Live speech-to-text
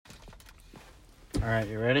All right,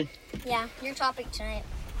 you ready? Yeah, your topic tonight.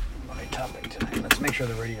 My topic tonight. Let's make sure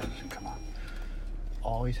the radio doesn't come on.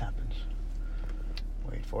 Always happens.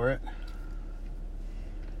 Wait for it.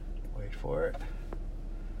 Wait for it.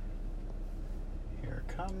 Here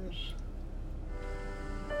it comes.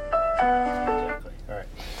 Exactly. All right.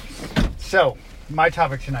 So, my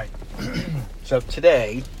topic tonight. So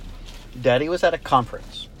today, Daddy was at a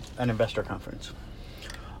conference, an investor conference,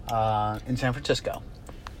 in San Francisco.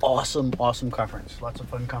 Awesome conference. Lots of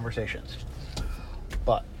fun conversations.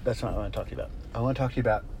 But that's not what I want to talk to you about. I want to talk to you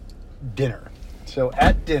about dinner. So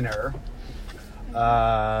at dinner,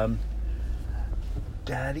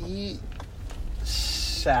 Daddy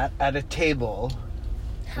sat at a table.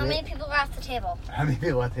 How many people are at the table? How many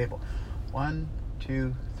people at the table? 1,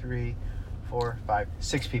 2, 3, 4, 5,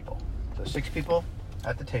 6 people. So 6 people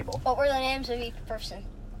at the table. What were the names of each person?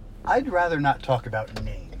 I'd rather not talk about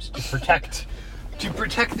names to protect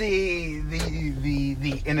the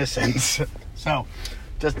innocence. So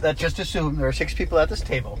just assume there are 6 people at this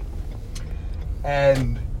table,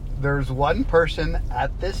 and there's one person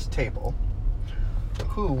at this table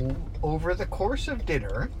who, over the course of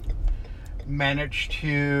dinner, managed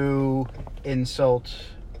to insult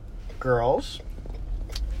girls,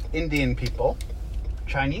 Indian people,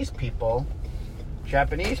 Chinese people,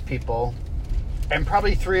 Japanese people, and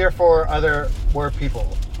probably 3 or 4 other word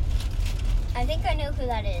people. I think I know who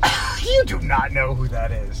that is. You do not know who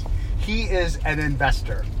that is. He is an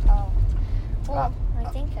investor. Oh. Well, I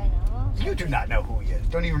think I know. You do not know who he is.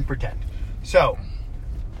 Don't even pretend. So,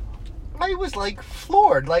 I was like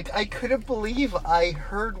floored. Like, I couldn't believe I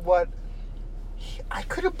heard I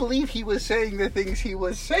couldn't believe he was saying the things he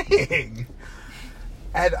was saying.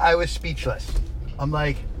 And I was speechless. I'm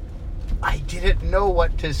like, I didn't know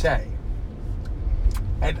what to say.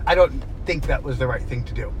 And I don't think that was the right thing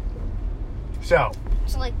to do. So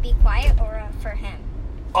like be quiet or for him?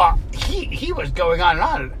 He was going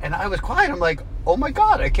on, and I was quiet. I'm like, oh my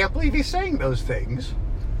God, I can't believe he's saying those things.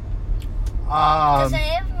 Because the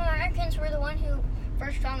Native Americans were the one who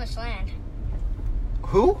first found this land.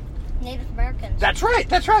 Who? Native Americans. That's right.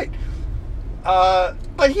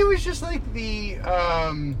 But he was just like the,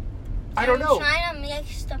 I don't know. China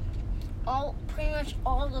makes pretty much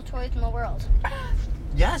all the toys in the world.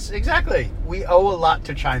 Yes, exactly. We owe a lot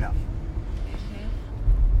to China.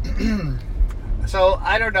 So,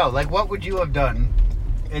 I don't know. Like, what would you have done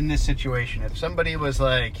in this situation? If somebody was,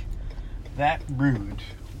 like, that rude,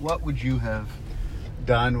 what would you have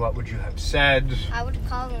done? What would you have said? I would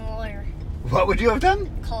call in a lawyer. What would you have done?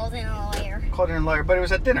 Called in a lawyer. Called in a lawyer, but it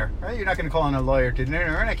was at dinner, right? You're not going to call in a lawyer to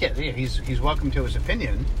dinner, and I can't. Yeah, he's welcome to his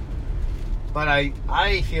opinion, but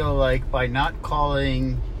I feel like by not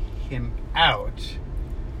calling him out,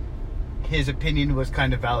 his opinion was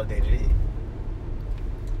kind of validated.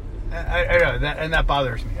 I don't know, and that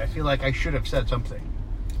bothers me. I feel like I should have said something.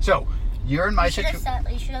 So, you're in my situation.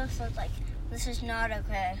 You should have said, like, this is not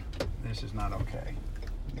okay. This is not okay.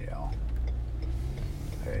 Yeah.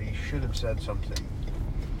 I should have said something.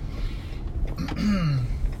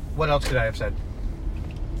 What else could I have said?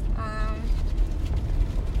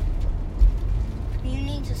 You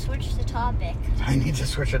need to switch the topic. I need to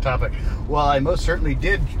switch the topic. Well, I most certainly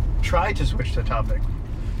did try to switch the topic.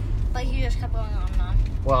 But you just kept going on and on.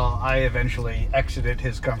 Well, I eventually exited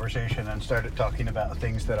his conversation and started talking about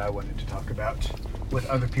things that I wanted to talk about with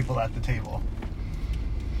other people at the table.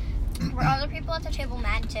 Were other people at the table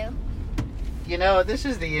mad too? You know, this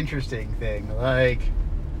is the interesting thing. Like,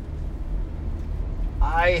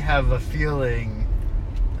 I have a feeling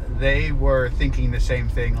they were thinking the same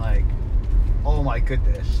thing, like, oh my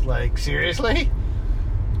goodness, like, seriously?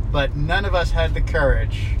 But none of us had the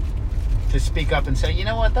courage to speak up and say, you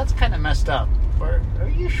know what, that's kind of messed up. Or, are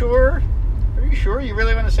you sure? Are you sure you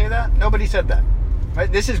really want to say that? Nobody said that.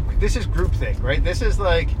 Right? This is groupthink, right? This is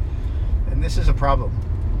like, and this is a problem.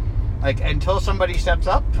 Like, until somebody steps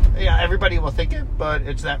up, yeah, everybody will think it, but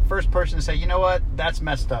it's that first person to say, you know what, that's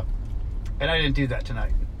messed up. And I didn't do that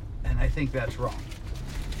tonight. And I think that's wrong.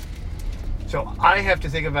 So I have to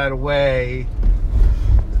think about a way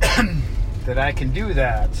that I can do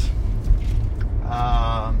that.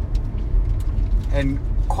 And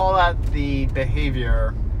call out the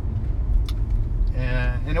behavior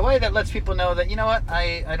in a way that lets people know that, you know what,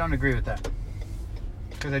 I don't agree with that.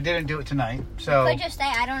 Because I didn't do it tonight. So you could just say,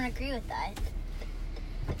 I don't agree with that.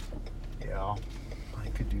 Yeah, I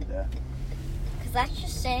could do that. Because that's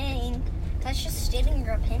just stating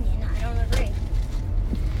your opinion. I don't agree.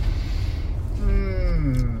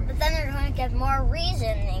 But then they're going to give more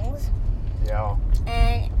reasonings. Yeah.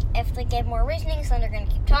 And if they give more reasonings, then they're going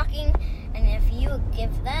to keep talking. And if you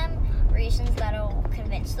give them reasons that will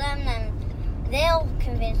convince them, then they'll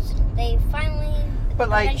convince. They finally. But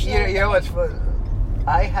like, you know what's?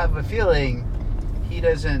 I have a feeling he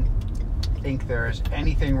doesn't think there's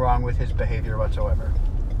anything wrong with his behavior whatsoever.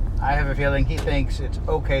 I have a feeling he thinks it's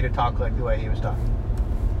okay to talk like the way he was talking.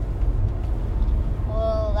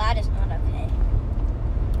 Well, that is not okay.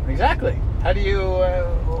 Exactly. How do you?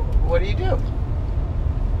 What do you do?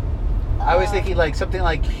 I was thinking like something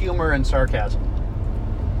like humor and sarcasm.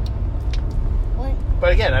 What?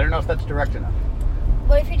 But again, I don't know if that's direct enough.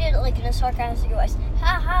 What if you did it like in a sarcastic voice?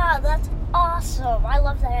 Ha ha! That's awesome! I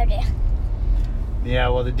love that idea. Yeah,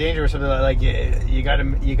 well, the danger is something like you got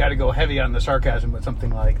to go heavy on the sarcasm with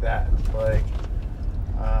something like that. Like,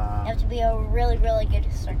 you have to be a really, really good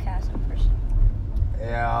sarcasm person.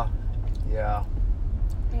 Yeah. You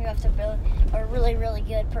have to be a really, really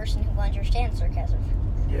good person who understands sarcasm.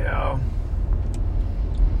 Yeah.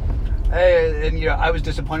 And you know, I was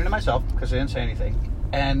disappointed in myself because I didn't say anything,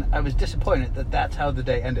 and I was disappointed that that's how the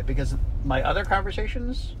day ended, because my other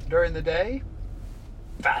conversations during the day,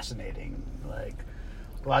 fascinating. Like,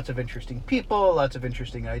 lots of interesting people, lots of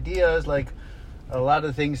interesting ideas, like a lot of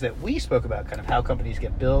the things that we spoke about, kind of how companies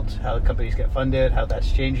get built, how companies get funded, how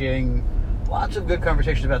that's changing. Lots of good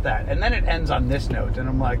conversations about that. And then it ends on this note, and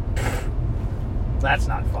I'm like, that's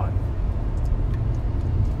not fun.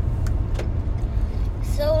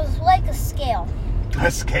 So it was like a scale.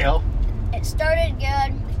 A scale? It started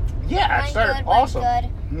good. Yeah, it started awesome.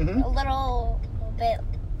 Good. Mm-hmm. A little bit.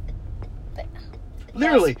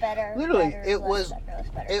 Literally, better, it was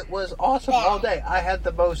awesome all day. I had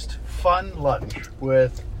the most fun lunch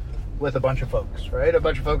with a bunch of folks, right? A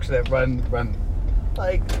bunch of folks that run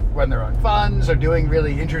their own funds or doing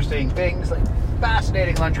really interesting things, like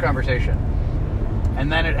fascinating lunch conversation. And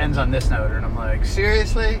then it ends on this note, and I'm like,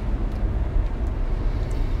 seriously?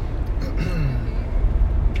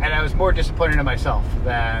 And I was more disappointed in myself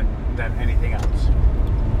than anything else.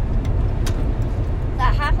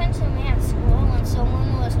 That happened to me at school when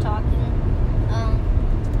someone was talking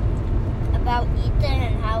about Ethan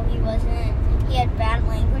and how he had bad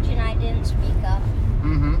language and I didn't speak up.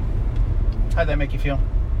 Mm-hmm. How'd that make you feel?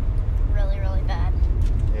 Really, really bad.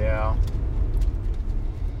 Yeah.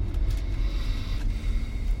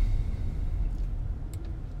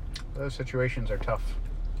 Those situations are tough.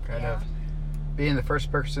 Kind of being the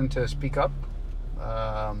first person to speak up.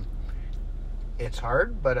 It's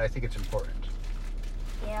hard, but I think it's important.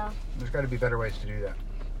 Yeah. There's got to be better ways to do that.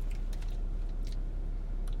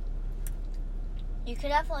 You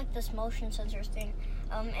could have like this motion sensor thing,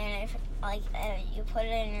 and if you put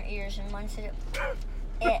it in your ears, and once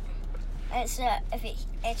it's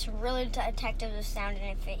really detective of sound,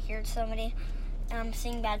 and if it hears somebody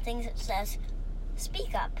saying bad things, it says,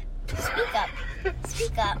 "Speak up, speak up,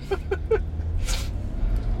 speak up."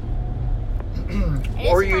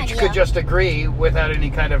 Or you could just agree without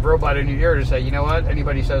any kind of robot in your ear to say, you know what,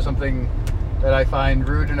 anybody says something that I find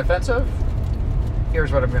rude and offensive,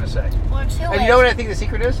 here's what I'm going to say. And you know what I think the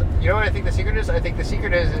secret is? I think the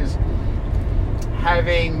secret is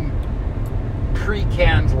having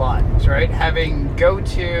pre-canned lines, right? Having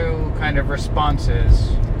go-to kind of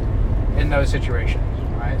responses in those situations,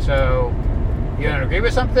 right? So you don't agree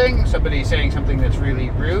with something, somebody saying something that's really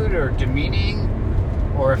rude or demeaning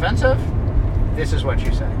or offensive, this is what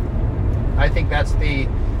you say. I think that's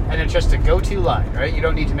and it's just a go-to line, right? You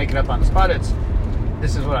don't need to make it up on the spot.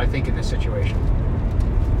 This is what I think in this situation.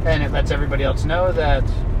 And it lets everybody else know that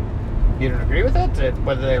you don't agree with it.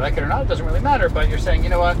 Whether they like it or not, it doesn't really matter. But you're saying, you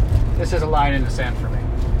know what? This is a line in the sand for me.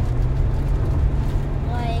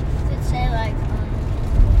 Like, you could say, like,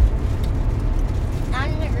 I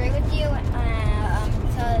don't agree with you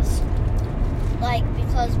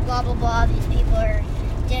because blah, blah, blah, these people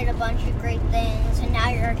did a bunch of great things, and now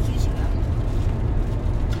you're accusing them.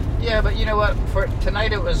 Yeah, but you know what? For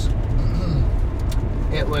tonight, it was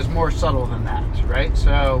more subtle than that, right?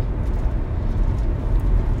 So,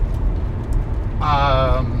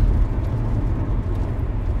 I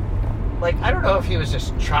don't know if he was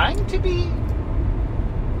just trying to be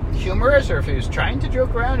humorous or if he was trying to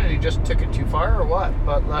joke around and he just took it too far or what.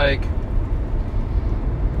 But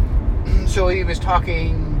so he was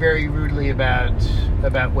talking very rudely about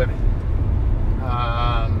women.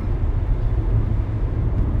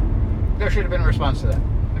 There should have been a response to that.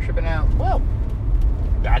 There should have been well,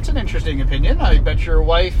 that's an interesting opinion. I bet your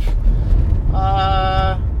wife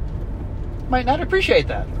might not appreciate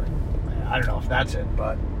that. I don't know if that's it,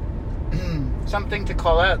 but something to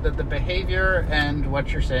call out that the behavior and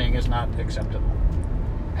what you're saying is not acceptable.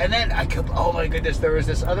 And then oh my goodness, there was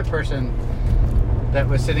this other person that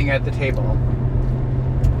was sitting at the table,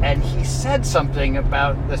 and he said something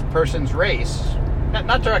about this person's race,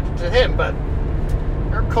 not directed to him, but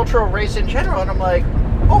or cultural race in general. And I'm like,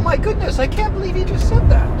 oh my goodness, I can't believe you just said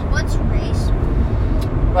that. What's race?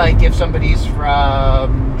 Like if somebody's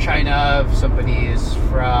from China, if somebody is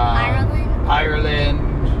from Ireland,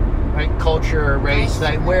 right? Culture, race,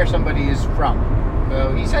 like where somebody is from.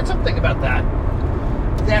 So he said something about that.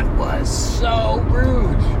 That was so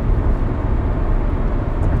rude.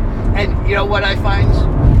 And you know what I find?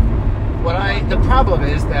 The problem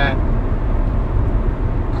is that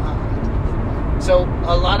so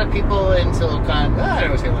a lot of people in Silicon, I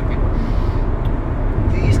don't say a lot of people,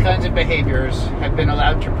 these kinds of behaviors have been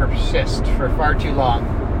allowed to persist for far too long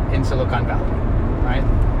in Silicon Valley, right?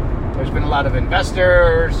 There's been a lot of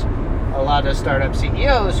investors, a lot of startup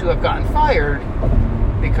CEOs who have gotten fired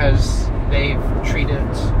because they've treated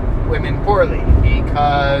women poorly,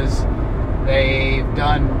 because they've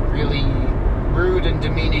done really rude and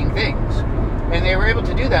demeaning things. And they were able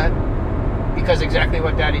to do that because exactly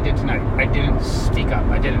what Daddy did tonight. I didn't speak up.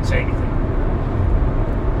 I didn't say anything.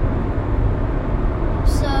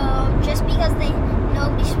 So just because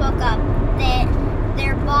nobody spoke up,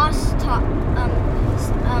 their boss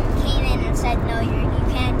came in and said, no, you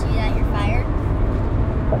can't do that, you're fired?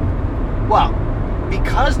 Well,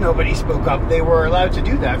 because nobody spoke up, they were allowed to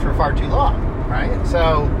do that for far too long, right?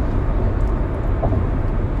 So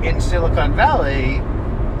in Silicon Valley,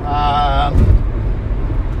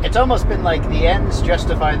 it's almost been like the ends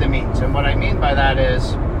justify the means. And what I mean by that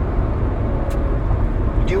is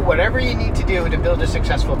do whatever you need to do to build a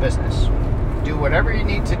successful business. Do whatever you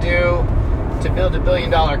need to do to build $1 billion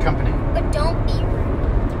company. But don't be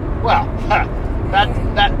rude. Well,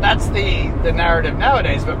 that's the narrative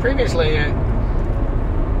nowadays. But previously,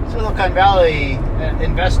 Silicon Valley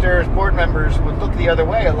investors, board members would look the other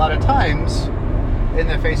way a lot of times in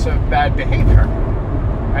the face of bad behavior.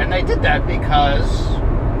 And they did that because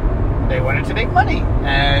they wanted to make money.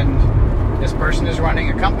 And this person is running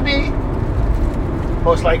a company,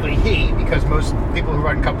 most likely he, because most people who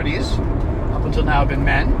run companies up until now have been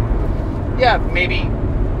men. Yeah, maybe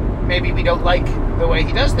we don't like the way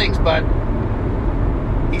he does things, but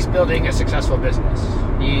he's building a successful business.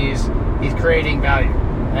 He's creating value.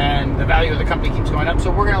 And the value of the company keeps going up, so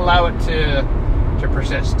we're going to allow it to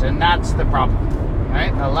persist. And that's the problem,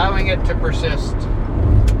 right? Allowing it to persist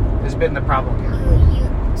has been the problem here.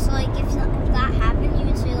 So, like, if that happened, you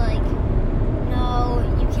would say, like, no,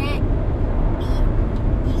 you can't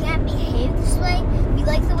behave this way. We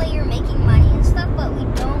like the way you're making money and stuff, but we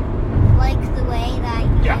don't like the way that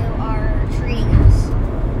you are treating us.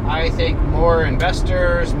 I think more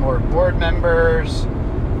investors, more board members,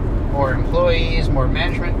 more employees, more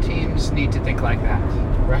management teams need to think like that,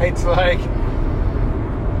 right? It's like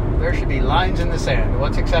there should be lines in the sand.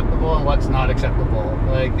 What's acceptable and what's not acceptable.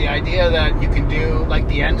 Like the idea that you can do, like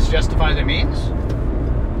the ends justify the means.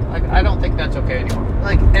 Like I don't think that's okay anymore.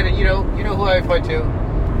 Like, and you know who I point to?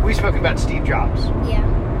 We spoke about Steve Jobs. Yeah.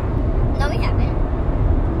 No, we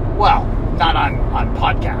haven't. Well, not on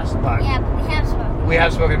podcast, but yeah, but we have spoken. We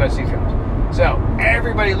have spoken about Steve Jobs. So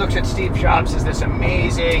everybody looks at Steve Jobs as this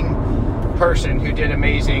amazing person who did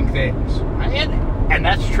amazing things, and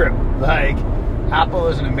that's true. Like Apple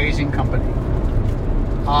is an amazing company,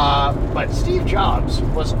 but Steve Jobs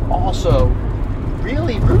was also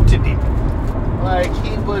really rude to people. Like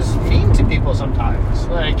he was mean to people sometimes.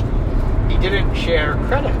 Like he didn't share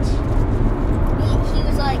credit. He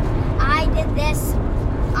was like, I did this.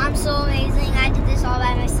 I'm so amazing. I did this all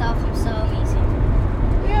by myself. I'm so amazing.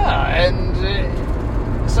 Yeah,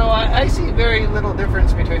 and so I see very little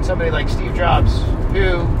difference between somebody like Steve Jobs,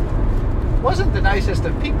 who wasn't the nicest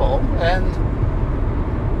of people, and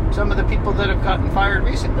some of the people that have gotten fired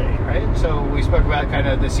recently, right? So we spoke about kind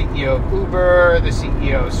of the CEO of Uber, the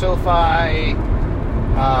CEO of SoFi.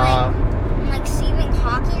 Like Stephen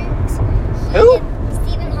Hawking. Who?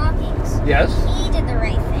 Stephen Hawking. Yes. He did the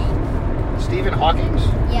right thing. Stephen Hawking?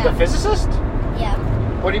 Yeah. The physicist? Yeah.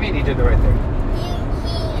 What do you mean he did the right thing?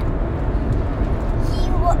 He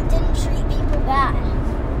didn't treat people bad.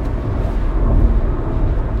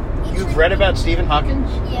 You've read about Stephen Hawking?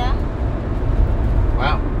 Yeah.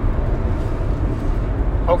 Wow.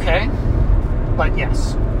 Okay. But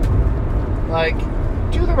yes. Like,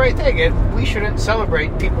 do the right thing. And we shouldn't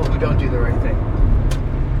celebrate people who don't do the right thing.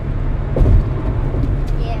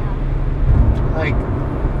 Yeah. Like,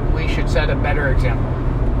 we should set a better example.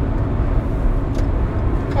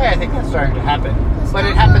 Okay, I think that's starting to happen. But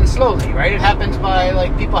it happens slowly, right? It happens by,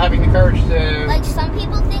 like, people having the courage to... Like, some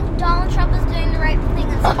people think Donald Trump is doing the right thing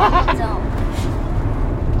and some people don't.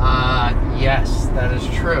 Yes, that is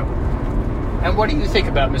true. And what do you think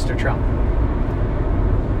about Mr. Trump?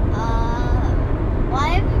 Well, I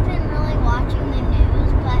haven't been really watching the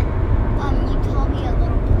news, but you told me a little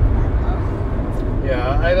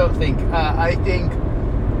I think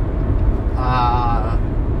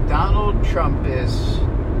Donald Trump is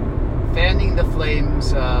fanning the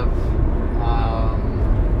flames of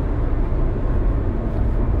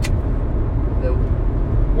the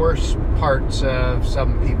worst parts of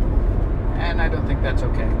some people. And I don't think that's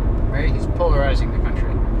okay. Right? He's polarizing the country.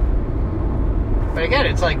 But again,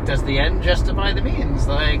 it's like, does the end justify the means?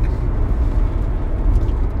 Like,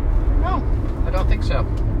 no, I don't think so.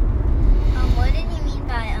 What did he mean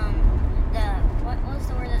by what was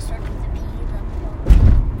the word that started with the P?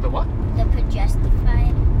 The what? The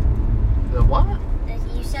progestified. The what?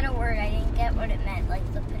 You said a word, I didn't get what it meant, like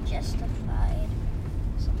the progestified,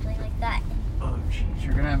 something like that. Oh, jeez,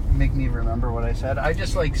 you're gonna make me remember what I said. I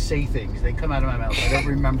just like say things; they come out of my mouth. I don't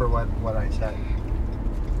remember what I said.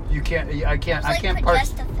 You can't. I can't. It's I can't like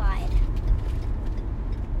parse. progestified.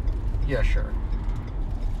 Yeah, sure.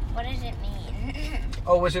 What does it mean?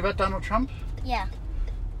 Oh, was it about Donald Trump? Yeah.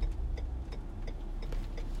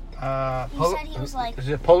 You said he was like. Is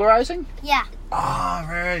it polarizing? Yeah. Ah,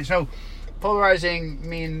 right. So, polarizing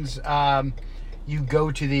means you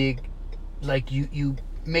go to the, like you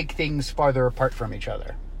make things farther apart from each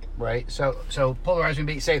other, right? So polarizing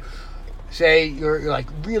would be say you're like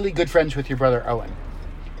really good friends with your brother Owen,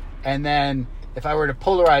 and then if I were to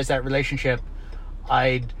polarize that relationship,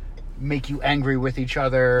 I'd make you angry with each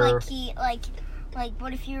other. Like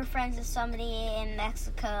what if you were friends with somebody in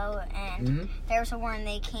Mexico and there was a war and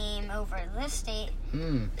they came over to this state,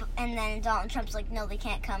 and then Donald Trump's like, no, they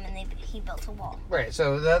can't come, and he built a wall. Right.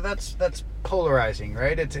 So that's polarizing,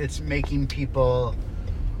 right? It's making people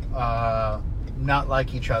not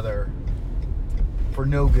like each other for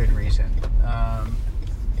no good reason.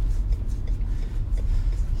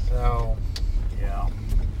 So yeah.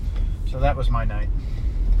 So that was my night.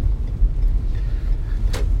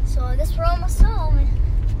 So I guess we're almost home.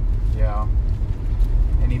 Yeah.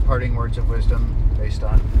 Any parting words of wisdom based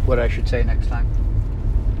on what I should say next time?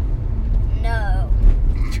 No.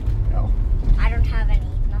 No. I don't have any.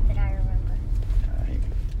 Not that I remember. All right.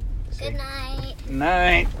 Good night.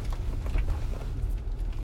 Night.